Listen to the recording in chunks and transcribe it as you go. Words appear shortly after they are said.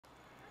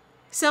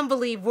Some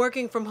believe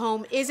working from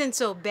home isn't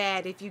so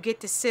bad if you get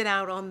to sit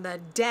out on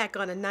the deck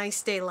on a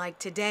nice day like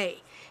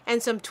today.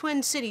 And some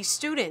Twin Cities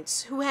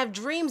students who have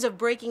dreams of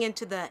breaking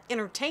into the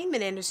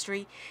entertainment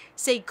industry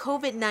say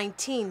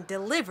COVID-19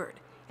 delivered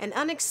an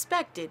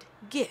unexpected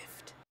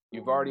gift.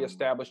 You've already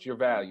established your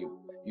value.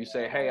 You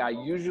say, hey, I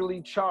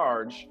usually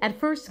charge. At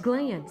first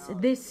glance,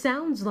 this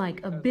sounds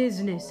like a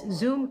business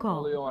Zoom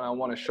call. And I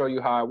want to show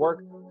you how I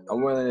work.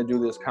 I'm willing to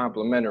do this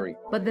complimentary.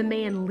 But the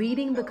man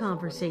leading the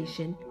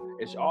conversation,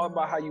 it's all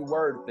about how you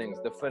word things.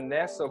 The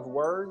finesse of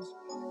words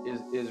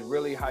is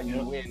really how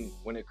you win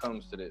when it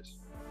comes to this.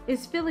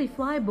 Is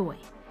Phillyflyboy.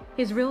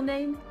 His real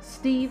name,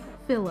 Steve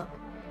Phillip.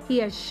 He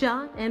has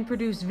shot and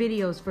produced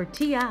videos for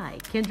T.I.,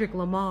 Kendrick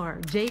Lamar,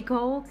 J.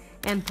 Cole,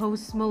 and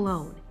Post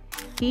Malone.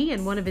 He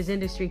and one of his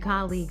industry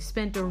colleagues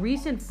spent a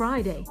recent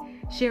Friday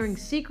sharing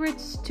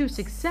secrets to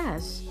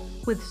success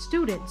with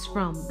students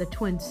from the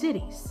Twin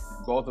Cities.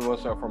 Both of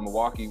us are from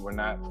Milwaukee. We're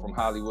not from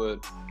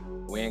Hollywood.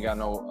 We ain't got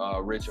no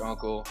rich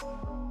uncle.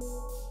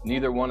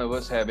 Neither one of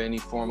us have any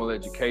formal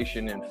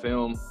education in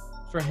film.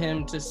 For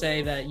him to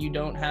say that you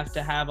don't have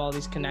to have all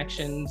these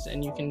connections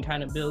and you can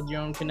kind of build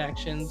your own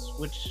connections,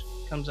 which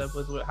comes up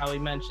with how he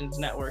mentions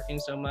networking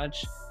so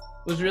much,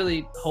 was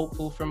really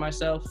hopeful for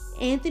myself.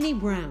 Anthony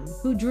Brown,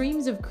 who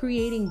dreams of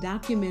creating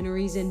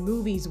documentaries and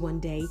movies one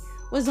day,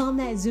 was on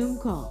that Zoom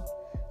call.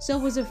 So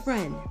was a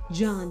friend,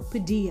 John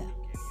Padilla.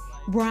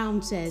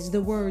 Brown says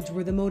the words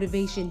were the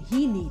motivation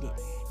he needed,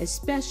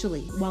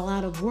 especially while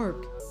out of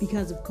work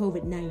because of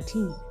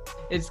COVID-19.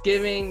 It's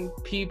giving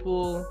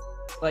people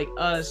like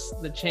us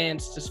the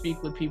chance to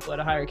speak with people at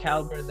a higher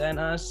caliber than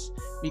us,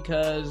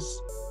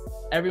 because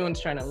everyone's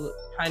trying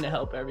to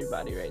help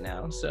everybody right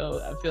now.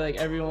 So I feel like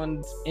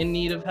everyone's in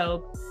need of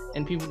help,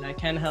 and people that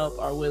can help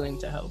are willing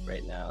to help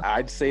right now.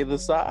 I'd say the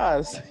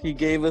sauce. He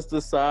gave us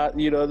the sauce,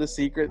 the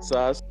secret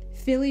sauce.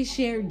 Philly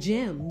shared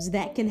gems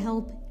that can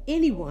help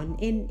anyone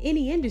in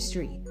any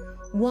industry.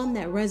 One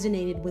that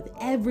resonated with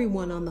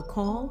everyone on the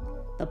call: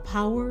 the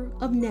power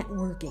of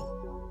networking.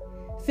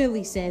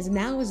 Philly says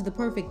now is the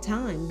perfect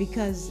time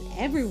because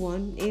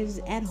everyone is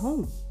at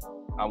home.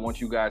 I want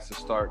you guys to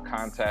start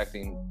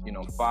contacting,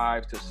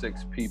 5 to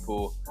 6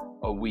 people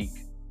a week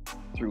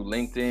through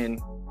LinkedIn,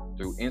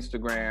 through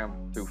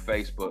Instagram, through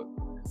Facebook.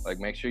 Like,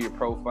 make sure your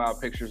profile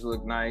pictures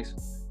look nice.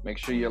 Make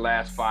sure your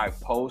last 5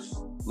 posts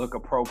look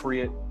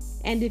appropriate.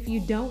 And if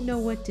you don't know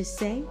what to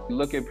say,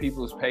 look at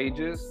people's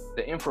pages.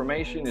 The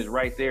information is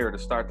right there to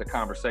start the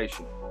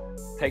conversation.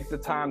 Take the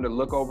time to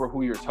look over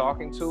who you're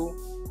talking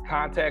to,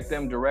 contact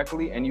them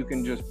directly, and you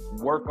can just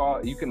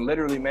you can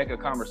literally make a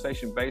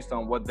conversation based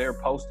on what they're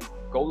posting.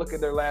 Go look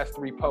at their last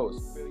 3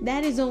 posts.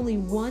 That is only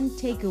one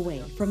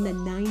takeaway from the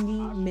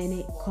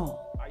 90-minute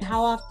call.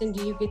 How often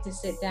do you get to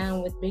sit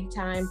down with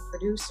big-time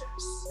producers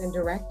and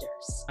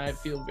directors? I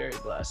feel very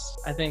blessed.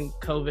 I think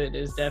COVID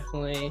is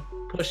definitely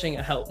pushing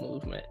a help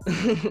movement.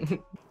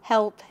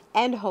 Help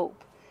and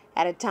hope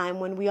at a time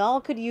when we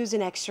all could use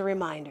an extra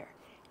reminder.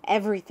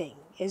 Everything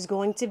is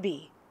going to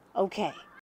be okay.